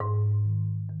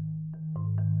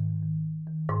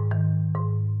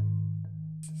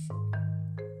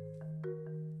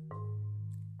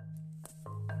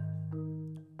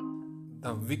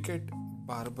The wicked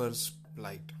barber's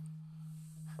plight.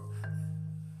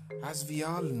 As we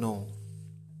all know,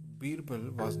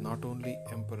 Birbal was not only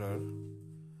Emperor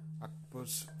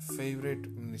Akbar's favorite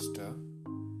minister,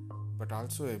 but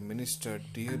also a minister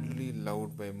dearly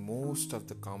loved by most of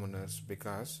the commoners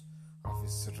because of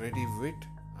his ready wit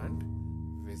and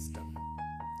wisdom.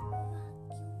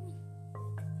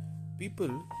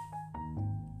 People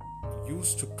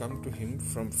used to come to him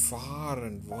from far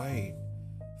and wide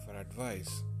for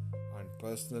advice on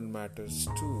personal matters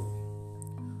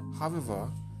too.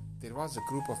 However, there was a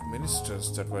group of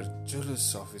ministers that were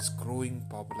jealous of his growing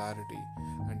popularity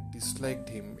and disliked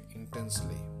him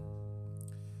intensely.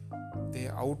 They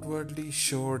outwardly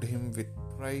showed him with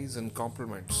praise and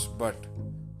compliments, but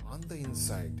on the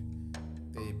inside,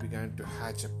 they began to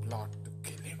hatch a plot to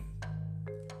kill him.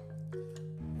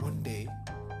 One day,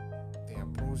 they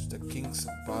approached the king's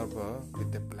barber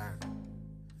with a plan.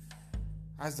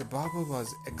 As the barber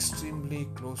was extremely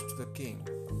close to the king,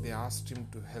 they asked him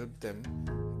to help them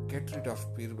get rid of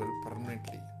Birbal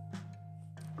permanently.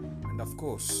 And of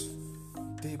course,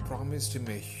 they promised him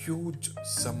a huge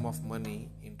sum of money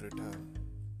in return.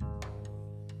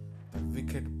 The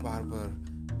wicked barber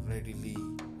readily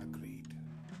agreed.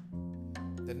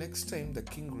 The next time the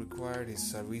king required his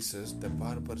services, the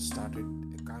barber started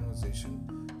a conversation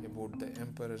about the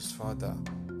emperor's father,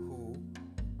 who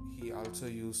he also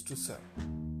used to serve.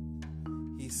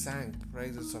 He sang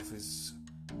praises of his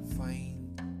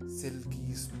fine,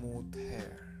 silky, smooth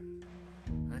hair.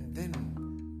 And then,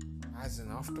 as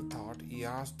an afterthought, he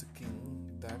asked the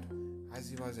king that as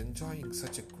he was enjoying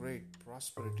such a great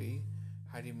prosperity,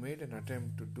 had he made an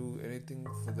attempt to do anything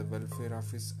for the welfare of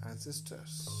his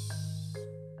ancestors.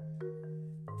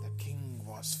 The king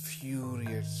was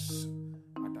furious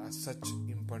at such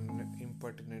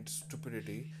impertinent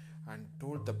stupidity and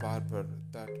told the barber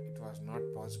that it was not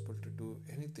possible to do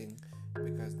anything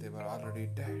because they were already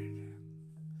dead.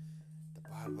 The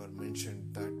barber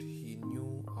mentioned that he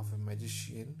knew of a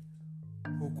magician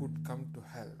who could come to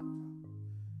help.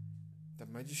 The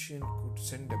magician could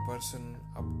send a person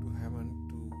up to heaven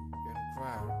to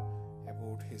inquire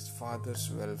about his father's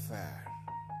welfare.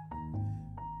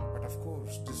 But of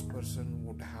course, this person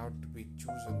would have to be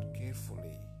chosen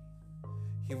carefully.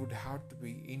 He would have to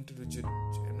be intelligent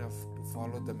enough to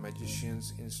follow the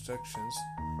magician's instructions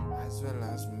as well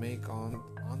as make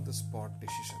on-the-spot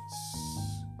decisions.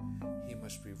 He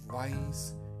must be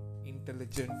wise,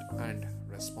 intelligent, and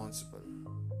responsible.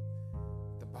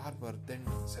 The barber then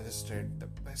suggested the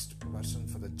best person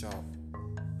for the job,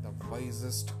 the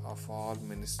wisest of all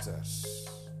ministers,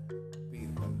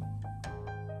 Birbal.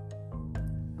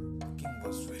 The king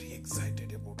was very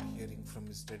excited about hearing from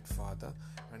his dead father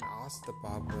and asked the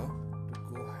barber to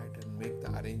go ahead and make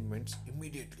the arrangements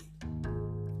immediately.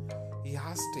 He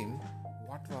asked him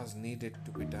what was needed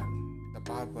to be done. The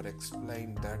barber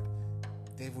explained that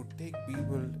they would take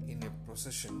Birbal in a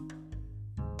procession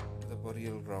to the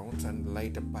burial grounds and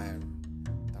light a pyre.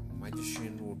 The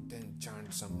magician would then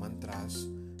chant some mantras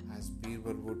as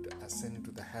Birbal would ascend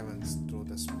to the heavens through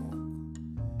the smoke.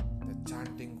 The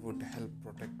chanting would help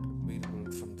protect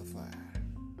Birbal from the fire.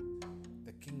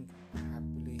 The king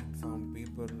happily informed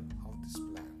Birbal of this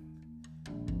plan.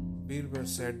 Birbal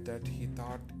said that he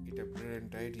thought it a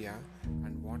brilliant idea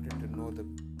and wanted to know the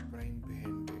brain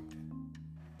behind it.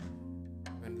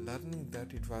 When learning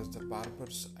that it was the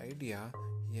barber's idea,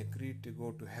 he agreed to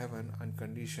go to heaven on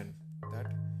condition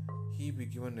that he be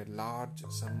given a large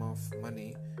sum of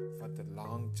money for the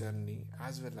long journey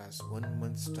as well as 1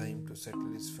 month's time to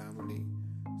settle his family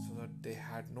so that they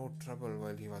had no trouble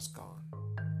while he was gone.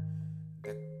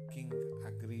 The king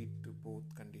agreed to both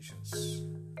conditions.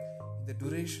 In the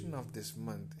duration of this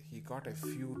month, he got a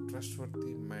few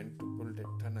trustworthy men to build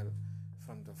a tunnel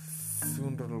from the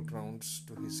funeral grounds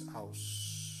to his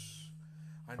house.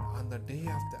 And on the day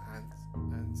of the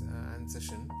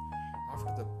accession,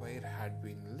 after the pyre had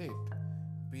been lit,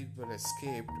 Birbal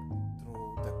escaped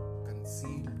through the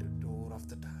concealed door of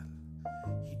the tunnel.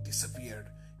 He disappeared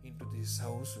into this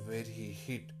house where he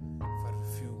hid for a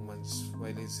few months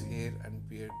while his hair and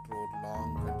beard grew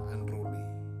long and unruly.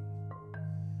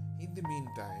 In the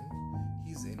meantime,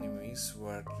 his enemies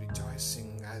were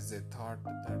rejoicing as they thought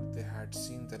that they had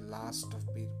seen the last of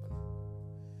Birbal.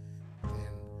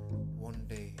 Then, one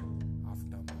day,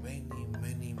 after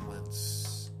many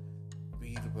months,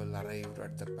 Birbal arrived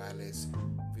at the palace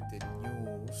with the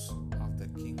news of the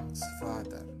king's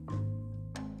father.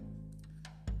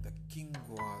 The king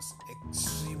was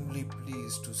extremely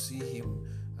pleased to see him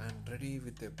and ready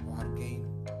with a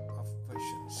bargain of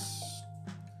questions.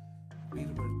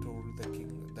 Birbal told the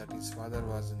king that his father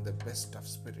was in the best of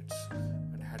spirits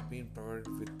and had been provided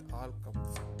with all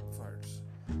comforts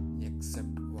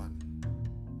except one.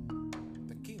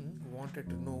 The king wanted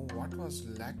to know what was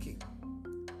lacking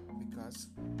because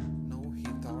now he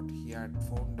thought he had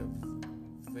found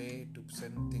a way to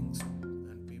send things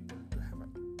and people to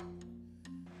heaven.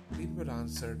 Birbal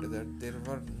answered that there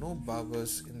were no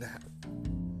barbers in the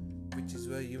heaven, which is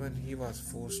why even he was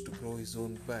forced to grow his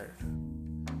own beard.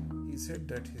 He said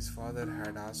that his father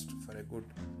had asked for a good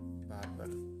barber.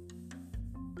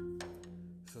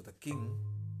 So the king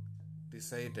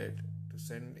decided to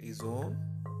send his own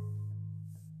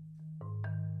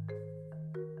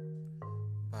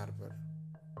barber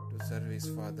to serve his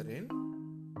father in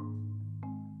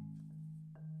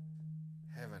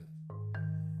heaven.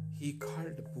 He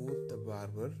called both the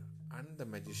barber and the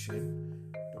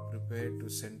magician to prepare to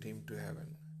send him to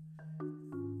heaven.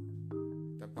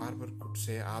 The barber could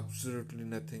say absolutely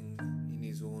nothing in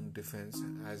his own defense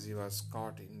as he was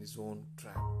caught in his own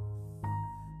trap.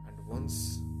 And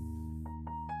once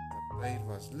the fire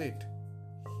was lit,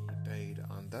 he died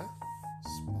on the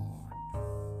spot.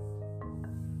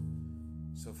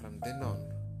 So from then on,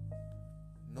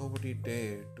 nobody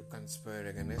dared to conspire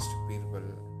against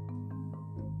Birbal.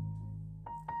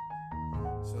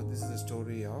 So this is the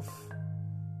story of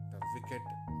the wicked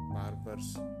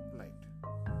barber's plight.